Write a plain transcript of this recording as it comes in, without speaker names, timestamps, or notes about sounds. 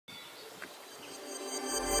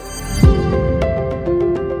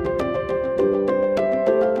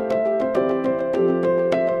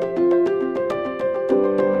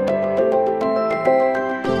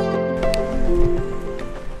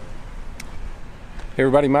Hey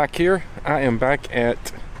everybody, Mike here. I am back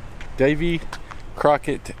at Davy,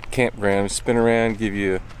 Crockett Campground. Spin around, give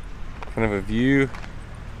you kind of a view.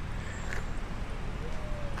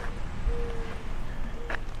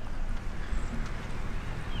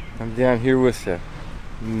 I'm down here with the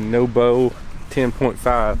Nobo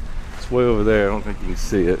 10.5. It's way over there. I don't think you can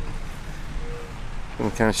see it. I'm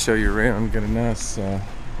gonna kind of show you around. Got a nice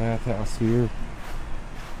bathhouse here.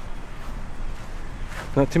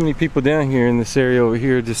 Not too many people down here in this area over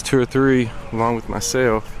here, just 2 or 3 along with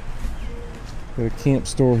myself. Got a camp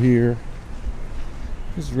store here.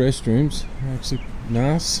 There's restrooms, actually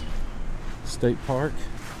nice. State park.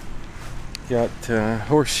 Got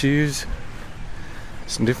horseshoes,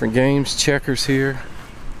 some different games, checkers here.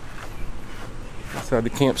 Inside the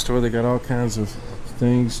camp store they got all kinds of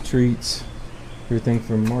things, treats, everything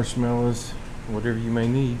from marshmallows, whatever you may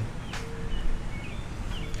need.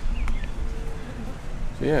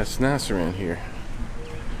 Yeah, it's nice around here.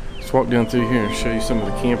 Let's walk down through here and show you some of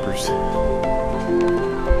the campers.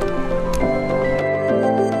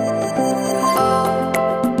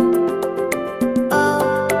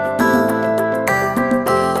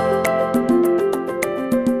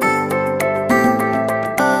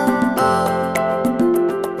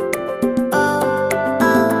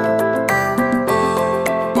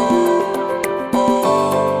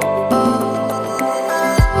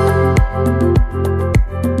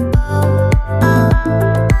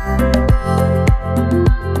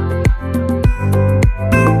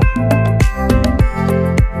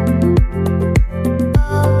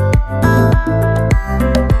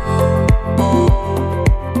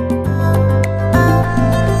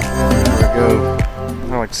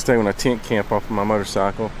 Stay when I tent camp off of my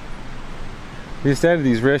motorcycle. We just added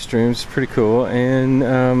these restrooms, pretty cool, and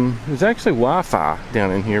there's actually Wi-Fi down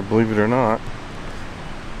in here, believe it or not.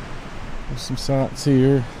 There's some sites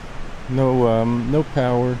here. No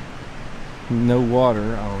power, no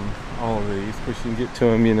water on all of these. Of course, you can get to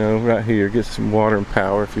them, you know, right here. Get some water and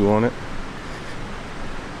power if you want it.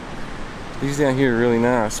 These down here are really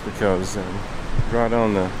nice because right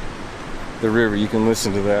on the river, you can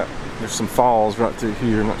listen to that. There's some falls right through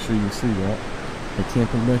here. I'm not sure you can see that. They're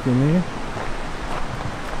camping back in there.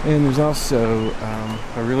 And there's also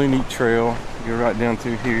a really neat trail. You go right down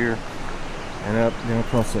through here and up, down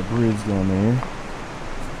across that bridge down there.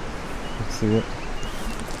 Let's see it.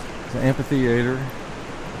 It's an amphitheater.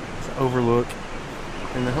 It's an overlook.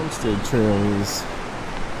 And the homestead trail is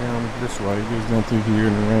down this way. It goes down through here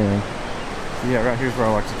and around. So yeah, right here's where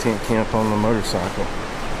I like to tent camp on the motorcycle.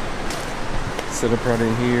 Set up right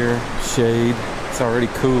in here, shade. It's already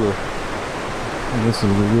cooler. And this is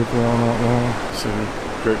the river all night long. It's a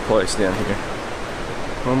great place down here.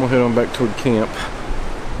 I'm gonna head on back toward camp.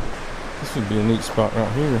 This would be a neat spot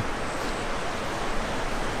right here.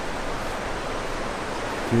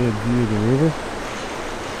 Good view of the river.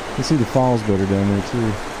 You can see the falls better down there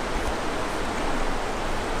too.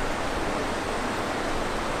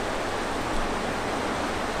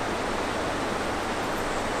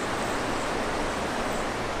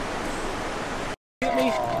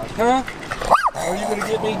 Huh? Are you gonna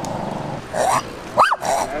get me?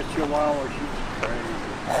 That's your Chihuahua, she's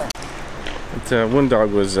crazy. One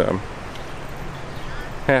dog was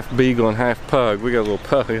half beagle and half pug. We got a little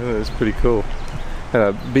puppy. That's pretty cool. Had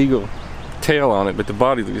a beagle tail on it, but the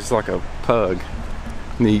body looks like a pug.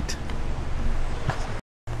 Neat.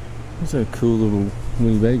 That's a cool little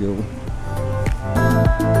Winnebago.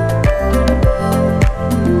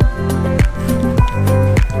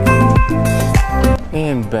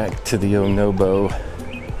 And back to the Nobo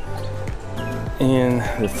and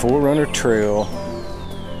the Forerunner Trail.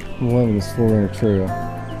 I'm loving this Forerunner Trail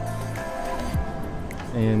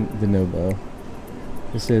and the Nobo.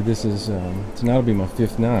 They said this is tonight will be my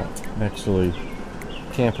 5th night actually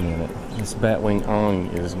camping in it. This Batwing Awning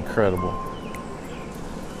is incredible,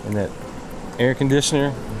 and that air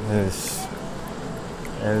conditioner is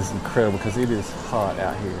incredible because it is hot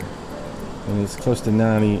out here, and it's close to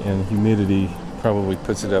 90, and humidity probably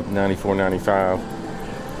puts it up 94, 95.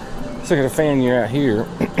 So I got a fan you're out here,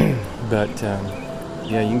 but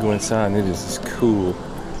yeah, you can go inside and it is just cool.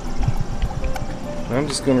 I'm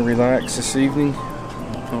just going to relax this evening. I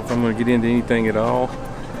don't know if I'm going to get into anything at all.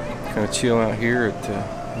 Kind of chill out here at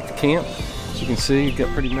the camp. As you can see, I've got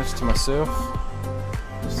pretty much to myself.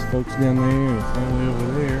 There's the folks down there and the family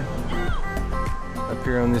over there. Up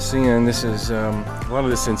here on this end, this is a lot of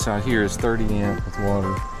this inside here is 30 amp with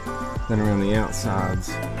water. Then around the outsides,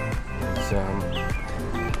 it's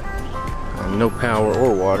no power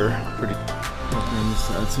or water. Pretty up on this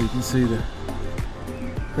side, so you can see the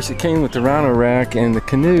Of course, it came with the Rhino rack and the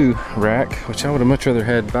canoe rack, which I would have much rather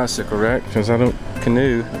had bicycle rack because I don't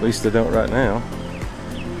canoe, at least I don't right now.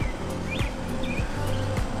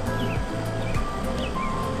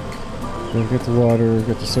 We've got the water, we've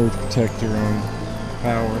got the surge protector on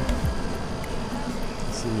power.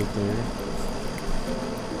 See it there.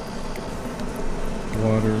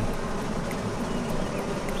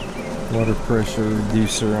 Water pressure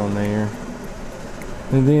reducer on there.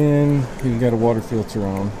 And then you've got a water filter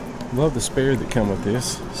on. Love the spare that come with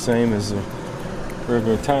this. Same as the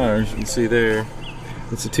regular tires, you can see there.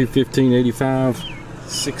 It's a 215/85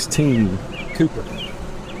 16 Cooper.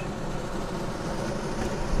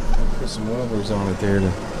 Put some wobblers on it there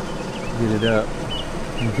to get it up.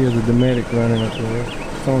 You hear the Dometic running up there.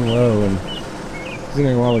 It's on low, and it was in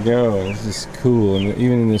there a while ago, and it's just cool, and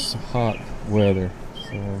even in this hot weather.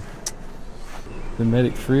 So the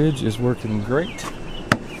Dometic fridge is working great.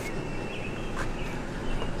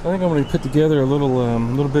 So I think I'm going to put together a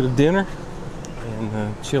little bit of dinner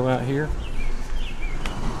and chill out here.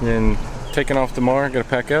 And taking off tomorrow, got to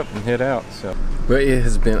pack up and head out. So, but it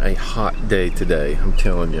has been a hot day today. I'm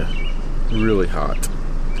telling you, really hot.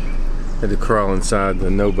 Had to crawl inside the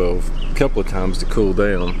Nobo a couple of times to cool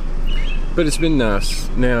down. But it's been nice.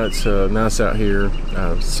 Now it's nice out here,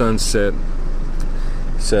 sunset.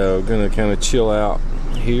 So gonna kind of chill out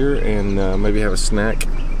here and maybe have a snack,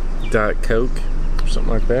 Diet Coke, or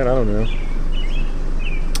something like that. I don't know.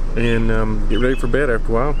 And get ready for bed after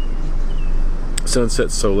a while.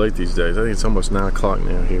 Sunset's so late these days. I think it's almost 9 o'clock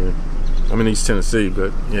now here. I'm in East Tennessee,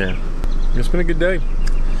 but yeah, it's been a good day.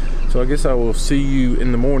 So I guess I will see you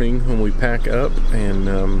in the morning when we pack up and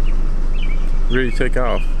ready to take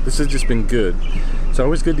off. This has just been good. It's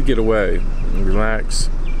always good to get away and relax,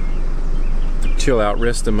 chill out,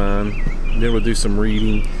 rest of mind. Then we'll do some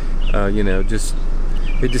reading. You know, it just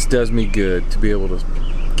does me good to be able to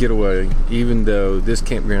get away. Even though this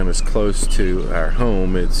campground is close to our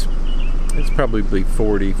home, it's probably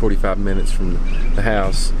 45 minutes from the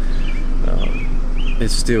house.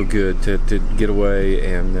 It's still good to get away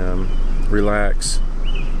and relax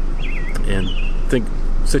and think,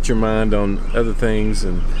 set your mind on other things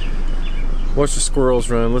and watch the squirrels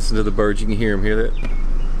run, listen to the birds. You can hear them, hear that?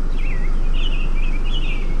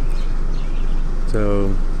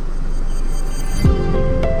 So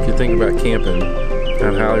if you're thinking about camping,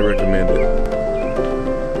 I'd highly recommend it.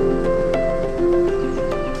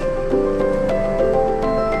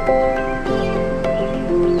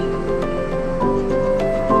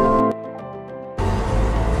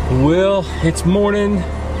 Well, it's morning.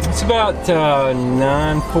 It's about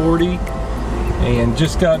 9:40, and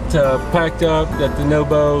just got packed up, got the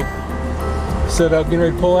Nobo set up, getting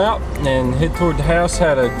ready to pull out and head toward the house.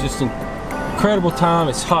 Had a just incredible time.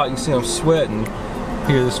 It's hot. You can see I'm sweating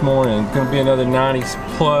here this morning. Going to be another 90s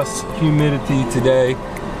plus humidity today,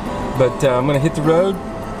 but I'm going to hit the road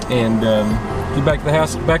and get back to the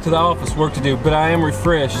house, back to the office, work to do. But I am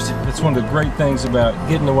refreshed. That's one of the great things about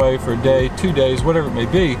getting away for a day, 2 days, whatever it may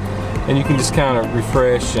be, and you can just kind of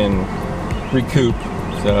refresh and recoup.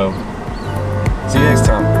 So see you next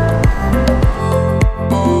time.